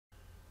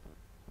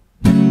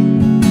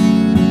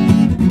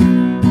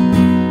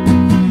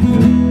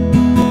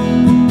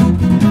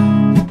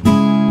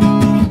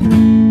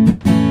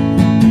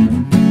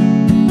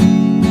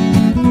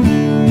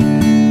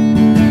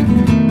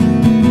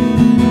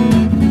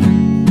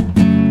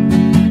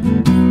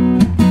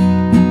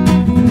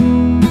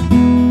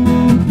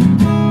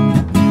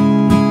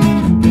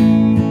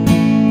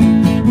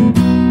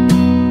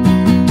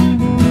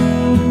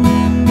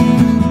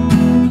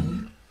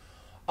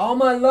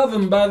My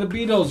Lovin' by the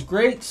Beatles.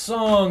 Great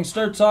song.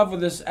 Starts off with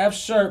this F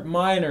sharp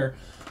minor.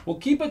 We'll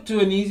keep it to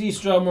an easy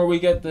strum where we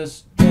get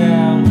this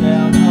down,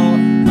 down,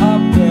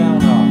 up,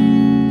 down,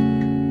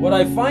 up. What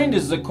I find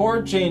is the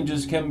chord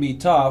changes can be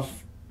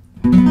tough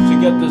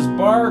to get this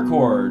bar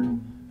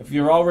chord. If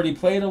you're already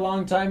played a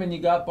long time and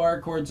you got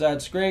bar chords,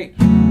 that's great.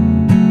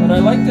 But I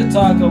like to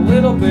talk a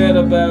little bit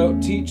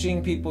about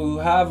teaching people who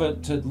have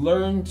it to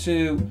learn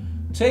to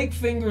take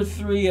finger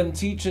 3 and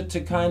teach it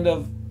to kind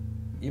of,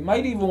 you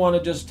might even want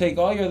to just take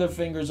all your other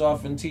fingers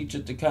off and teach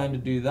it to kind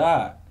of do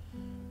that,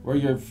 where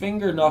your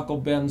finger knuckle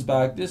bends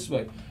back this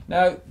way.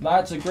 Now,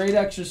 that's a great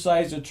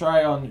exercise to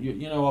try on,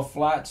 you know, a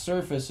flat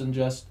surface and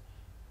just,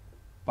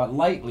 but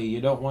lightly. You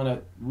don't want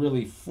to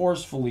really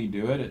forcefully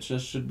do it. It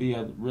just should be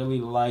a really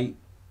light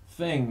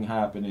thing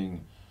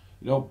happening.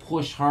 You don't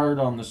push hard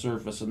on the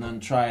surface and then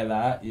try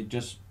that. You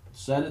just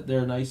set it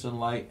there nice and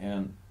light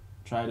and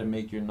try to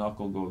make your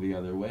knuckle go the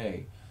other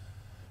way.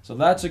 So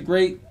that's a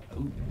great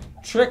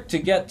trick to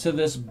get to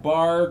this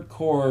barred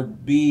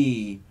chord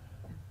B.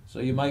 So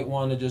you might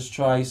want to just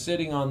try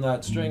sitting on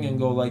that string and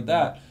go like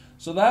that.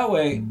 So that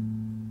way,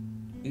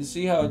 you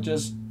see how it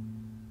just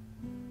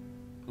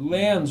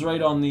lands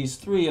right on these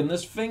 3, and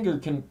this finger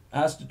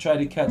has to try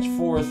to catch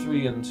 4,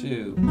 3, and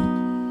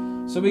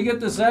 2. So we get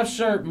this F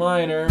sharp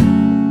minor, and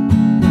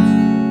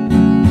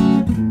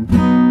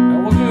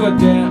we'll do a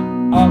down,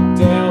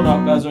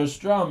 up as our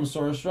strum.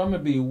 So our strum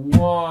would be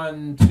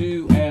 1,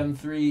 2, and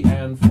 3,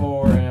 and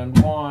 4, and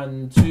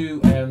 1,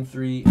 2, and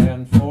 3,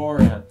 and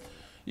 4, and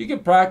you can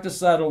practice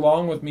that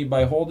along with me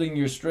by holding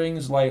your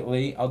strings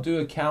lightly. I'll do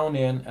a count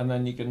in, and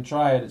then you can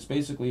try it. It's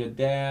basically a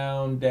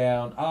down,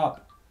 down,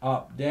 up,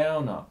 up,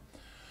 down, up.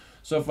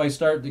 So if I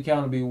start the count,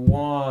 it'll be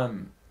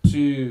 1,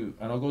 2,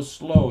 and I'll go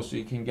slow so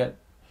you can get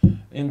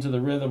into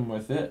the rhythm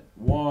with it.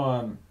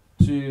 1,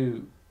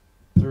 2,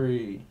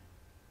 3,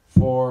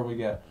 4. We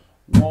get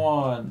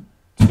 1,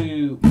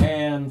 2,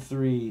 and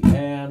 3,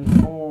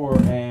 and 4,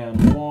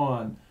 and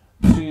 1,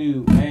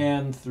 2,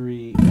 and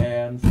 3,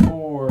 and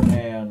 4,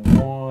 and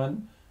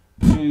 1,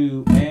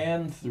 2,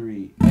 and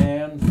 3,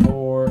 and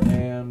 4,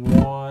 and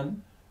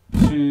 1,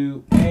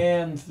 2,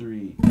 and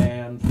 3,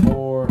 and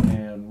 4,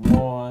 and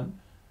 1,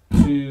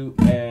 2,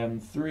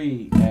 and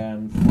 3,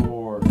 and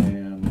 4,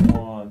 and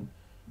 1,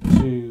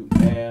 2,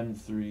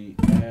 and 3,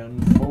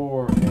 and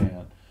 4,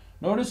 and.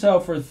 Notice how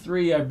for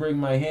 3 I bring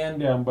my hand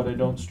down, but I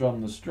don't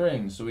strum the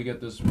string. So we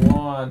get this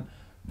 1,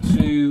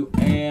 2,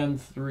 and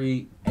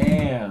 3,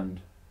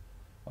 and.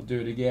 I'll do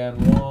it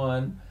again.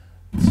 1,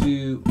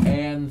 2,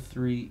 and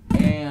 3,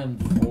 and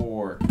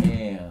 4,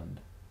 and.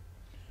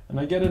 And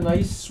I get a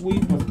nice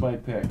sweep with my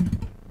pick.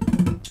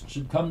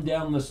 Should come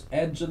down this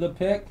edge of the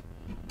pick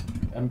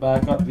and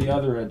back up the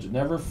other edge.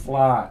 Never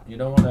flat. You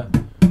don't want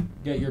to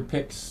get your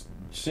picks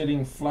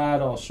sitting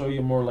flat. I'll show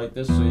you more like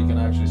this so you can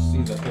actually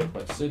see the pick,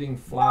 but sitting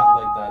flat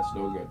like that's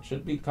no good.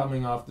 Should be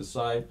coming off the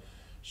side.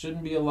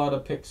 Shouldn't be a lot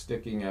of pick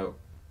sticking out.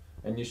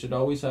 And you should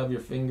always have your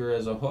finger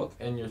as a hook,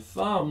 and your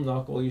thumb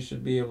knuckle you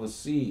should be able to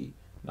see,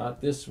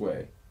 not this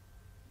way,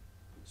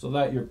 so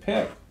that your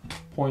pick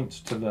points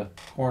to the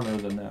corner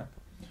of the neck.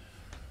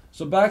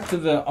 So back to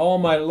the All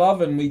My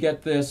Lovin', we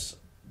get this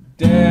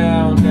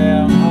down,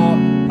 down,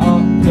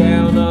 up,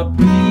 down, up,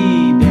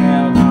 E,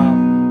 down,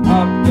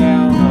 up,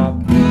 down,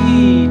 up,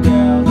 E,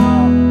 down,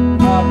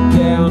 up,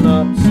 down,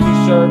 up, C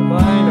sharp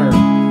minor.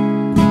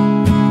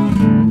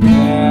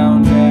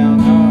 Down, down,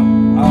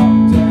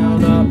 up,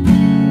 down, up,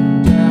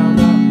 down,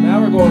 up. Now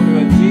we're going to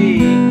a G.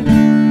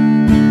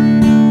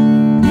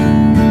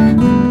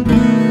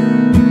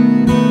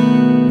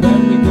 Then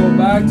we go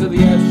back to the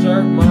F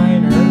sharp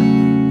minor.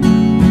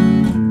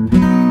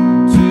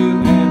 2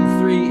 and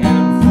 3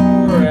 and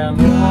 4 and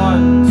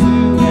 1, 2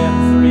 and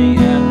 3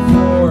 and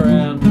 4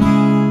 and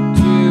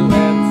 2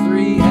 and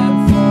 3 and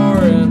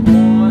 4 and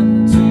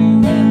 1, 2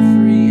 and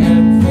 3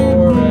 and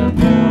 4 and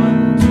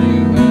 1, 2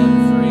 and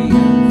 3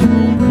 and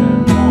 4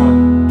 and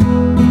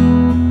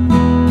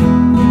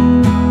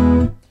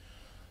 1.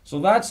 So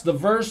that's the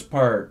verse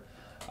part.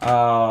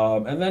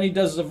 And then he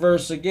does the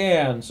verse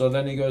again. So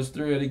then he goes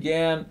through it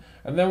again.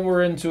 And then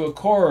we're into a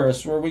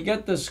chorus where we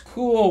get this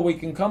cool, we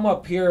can come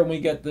up here and we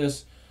get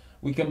this,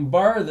 we can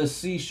bar the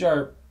C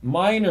sharp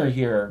minor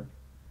here.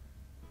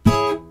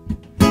 And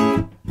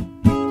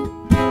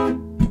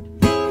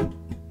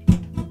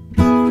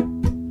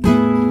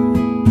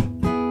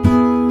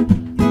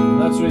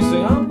that's what we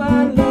sing, all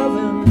my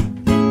lovin',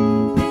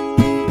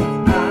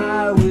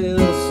 I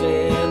will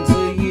send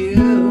to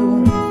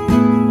you.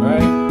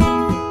 Alright?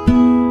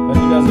 Then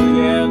he does it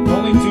again,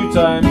 only 2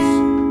 times.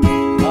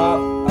 Up,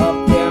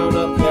 down,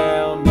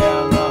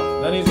 down, up.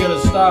 Then he's going to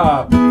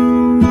stop.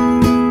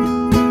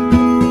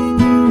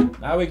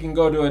 Now we can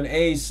go to an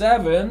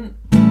A7.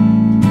 Up,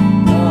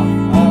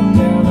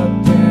 down,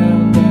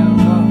 down,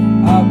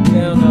 up,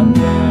 down, down,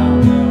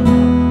 down.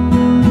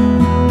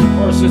 Of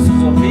course, this is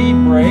a lead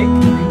break.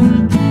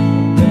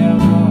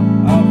 Down,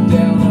 up,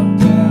 down,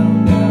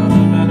 down,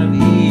 and then an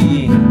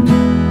E. 2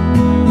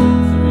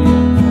 and 3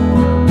 and 4,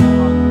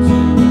 1, 2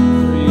 and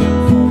 3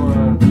 and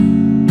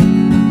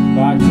 4.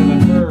 Back to the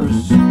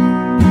verse.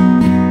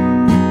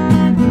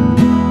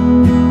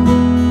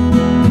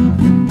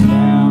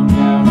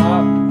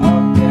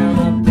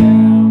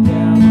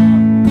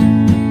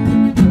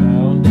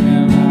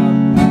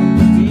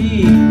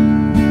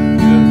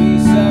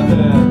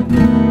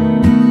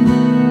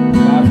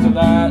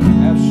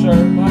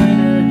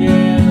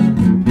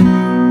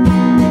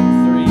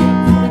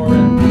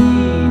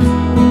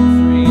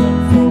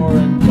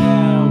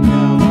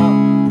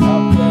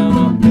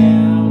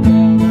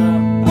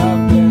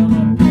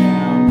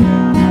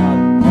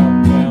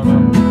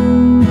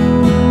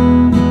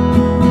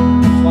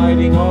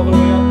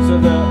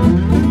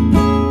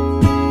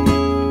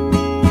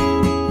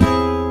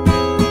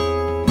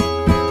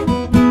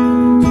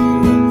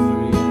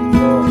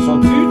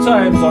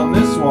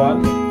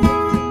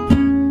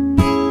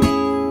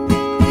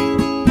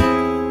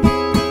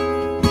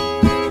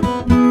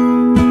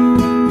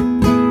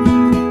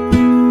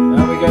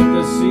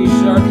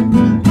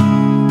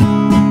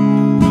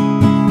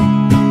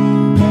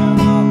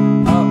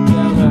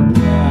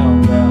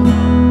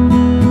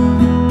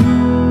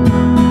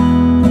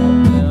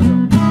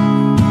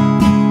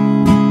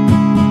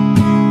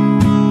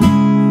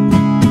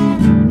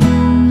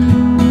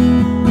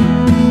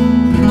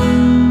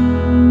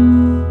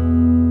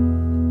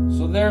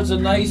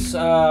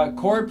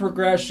 chord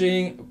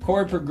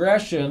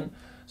progression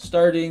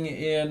starting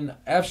in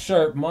F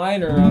sharp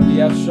minor on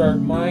the F sharp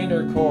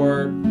minor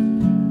chord.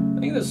 I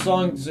think this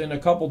song's in a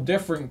couple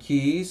different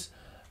keys,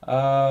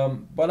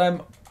 but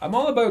I'm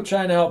all about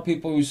trying to help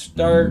people who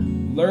start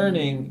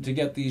learning to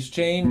get these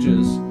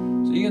changes.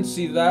 So you can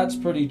see that's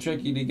pretty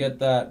tricky to get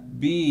that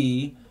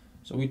B.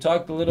 So we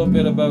talked a little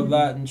bit about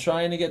that and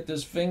trying to get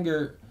this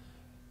finger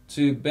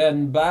to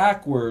bend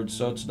backwards.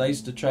 So it's nice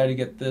to try to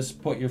get this,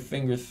 put your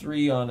finger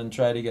 3 on and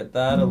try to get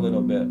that a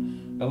little bit.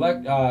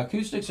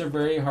 Acoustics are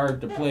very hard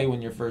to play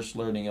when you're first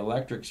learning.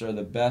 Electrics are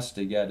the best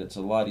to get. It's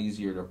a lot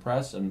easier to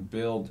press and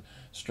build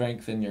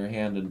strength in your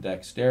hand and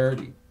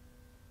dexterity.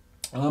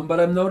 But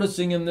I'm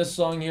noticing in this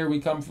song here, we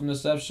come from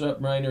this F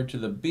sharp minor to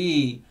the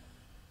B,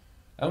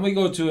 and we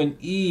go to an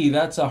E.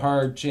 That's a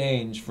hard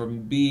change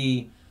from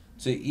B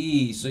to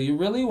E. So you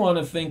really want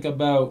to think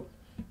about,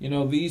 you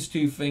know, these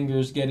two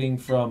fingers getting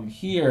from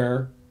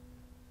here.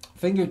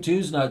 Finger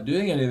 2's not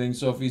doing anything,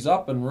 so if he's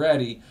up and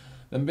ready,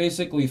 then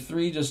basically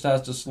 3 just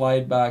has to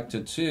slide back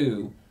to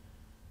 2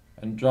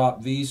 and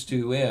drop these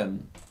 2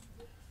 in.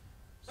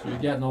 So you're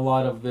getting a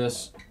lot of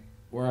this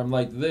where I'm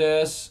like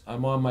this,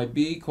 I'm on my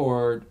B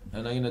chord,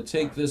 and I'm going to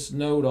take this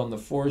note on the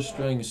 4th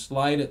string,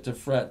 slide it to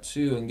fret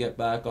 2, and get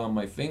back on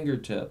my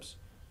fingertips.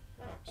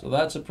 So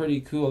that's a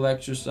pretty cool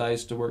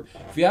exercise to work.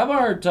 If you have a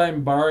hard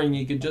time barring,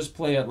 you could just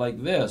play it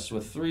like this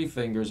with 3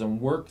 fingers and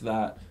work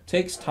that.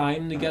 Takes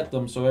time to get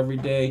them, so every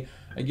day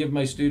I give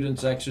my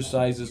students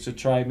exercises to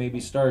try, maybe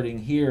starting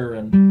here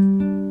and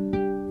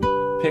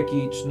pick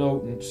each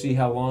note and see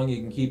how long you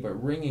can keep it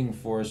ringing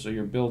for, so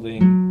you're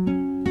building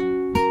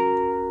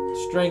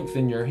strength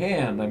in your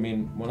hand. I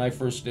mean, when I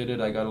first did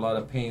it, I got a lot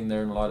of pain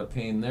there and a lot of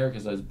pain there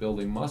because I was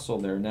building muscle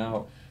there.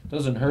 Now it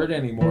doesn't hurt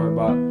anymore,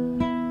 but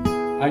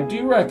I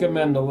do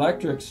recommend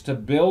electrics to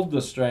build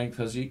the strength,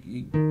 because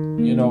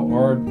you know,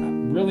 or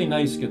really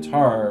nice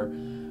guitar.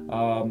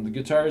 The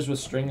guitars with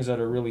strings that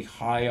are really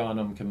high on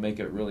them can make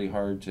it really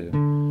hard to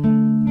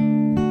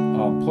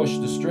push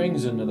the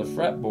strings into the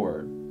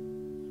fretboard.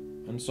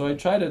 And so I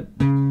try to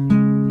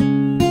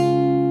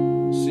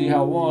see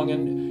how long,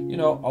 and you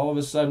know, all of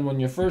a sudden when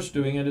you're first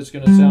doing it, it's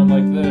going to sound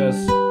like this,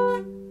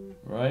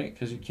 right?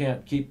 Because you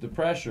can't keep the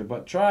pressure.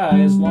 But try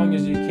as long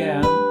as you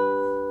can.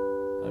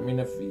 I mean,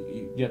 if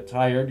you get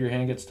tired, your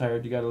hand gets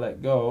tired, you got to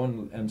let go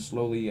and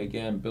slowly,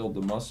 again, build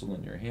the muscle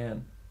in your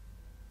hand.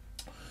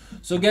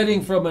 So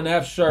getting from an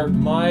F sharp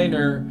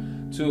minor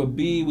to a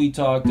B we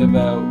talked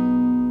about,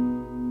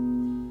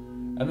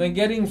 and then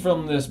getting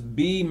from this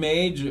B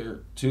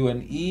major to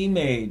an E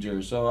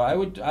major. So I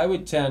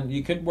would tend,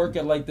 you could work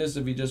it like this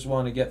if you just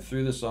want to get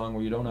through the song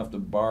where you don't have to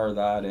bar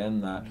that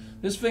and that.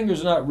 This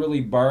finger's not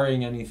really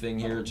barring anything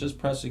here, it's just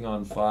pressing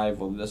on 5,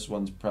 while this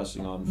one's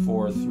pressing on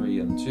 4, 3,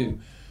 and 2.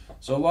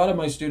 So a lot of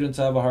my students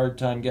have a hard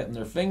time getting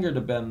their finger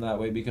to bend that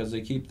way because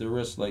they keep their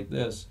wrist like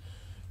this.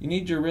 You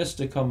need your wrist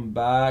to come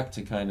back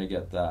to kind of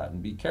get that.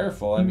 And be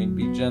careful, I mean,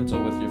 be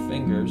gentle with your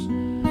fingers.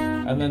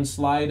 And then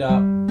slide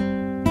up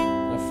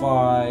a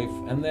 5,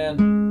 and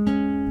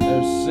then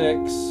there's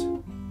 6,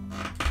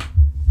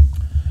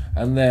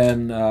 and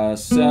then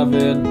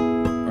 7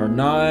 or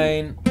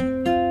 9.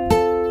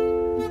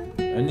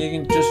 And you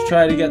can just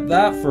try to get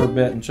that for a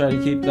bit and try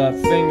to keep that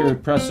finger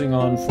pressing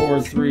on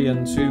 4, 3,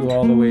 and 2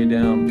 all the way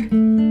down.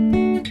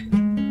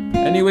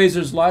 Anyways,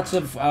 there's lots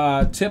of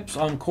tips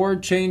on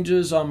chord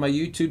changes on my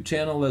YouTube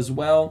channel as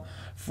well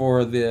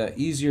for the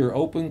easier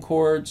open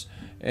chords.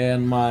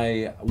 And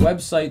my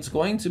website's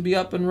going to be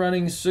up and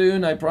running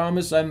soon. I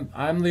promise.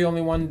 I'm the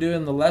only one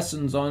doing the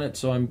lessons on it,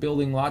 so I'm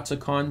building lots of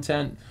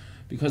content.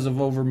 Because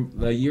of over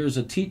the years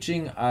of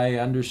teaching, I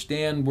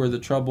understand where the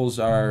troubles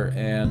are,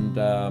 and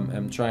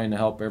am trying to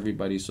help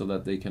everybody so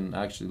that they can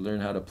actually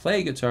learn how to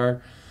play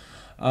guitar.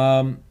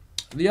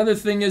 The other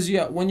thing is,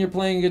 when you're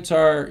playing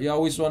guitar, you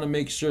always want to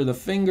make sure the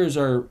fingers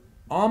are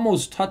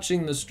almost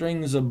touching the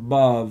strings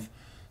above,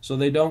 so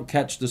they don't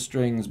catch the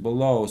strings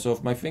below. So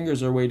if my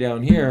fingers are way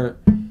down here,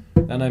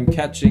 then I'm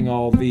catching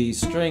all these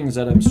strings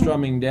that I'm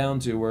strumming down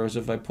to, whereas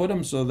if I put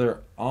them so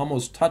they're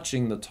almost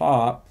touching the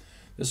top,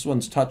 this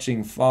one's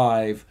touching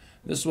 5,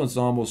 this one's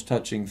almost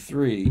touching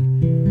 3,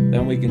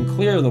 then we can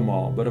clear them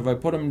all. But if I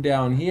put them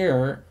down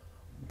here,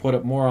 put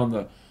it more on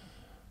the,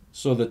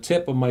 so the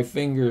tip of my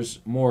fingers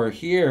more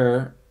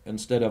here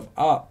instead of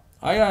up.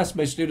 I ask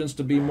my students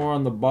to be more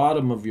on the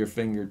bottom of your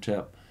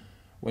fingertip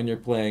when you're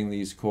playing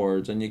these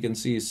chords. And you can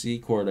see a C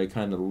chord, I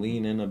kind of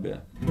lean in a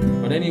bit.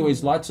 But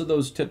anyways, lots of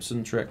those tips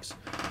and tricks.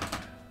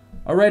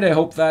 Alright, I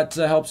hope that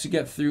helps you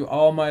get through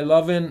all my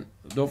loving.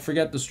 Don't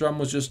forget the strum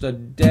was just a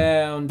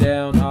down,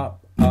 down,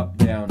 up, up,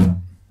 down, up.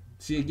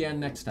 See you again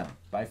next time.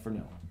 Bye for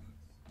now.